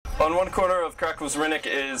On one corner of Krakóws Rynek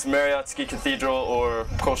is Mariacki Cathedral, or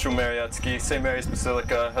Kościół Mariacki. St. Mary's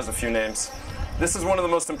Basilica has a few names. This is one of the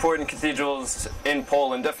most important cathedrals in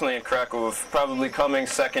Poland, definitely in Kraków, probably coming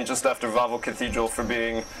second just after Wawel Cathedral for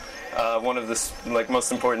being one of the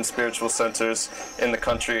most important spiritual centers in the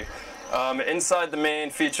country. Inside the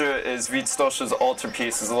main feature is Veit Stoss's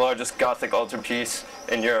altarpiece. It's the largest Gothic altarpiece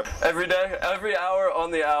in Europe. Every day, every hour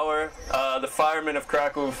on the hour, the firemen of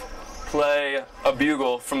Kraków play a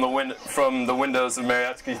bugle from the windows of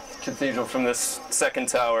Mariacki Cathedral from this second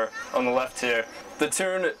tower on the left here. The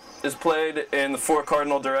tune is played in the 4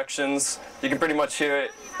 cardinal directions. You can pretty much hear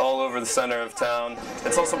it all over the center of town.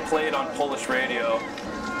 It's also played on Polish radio.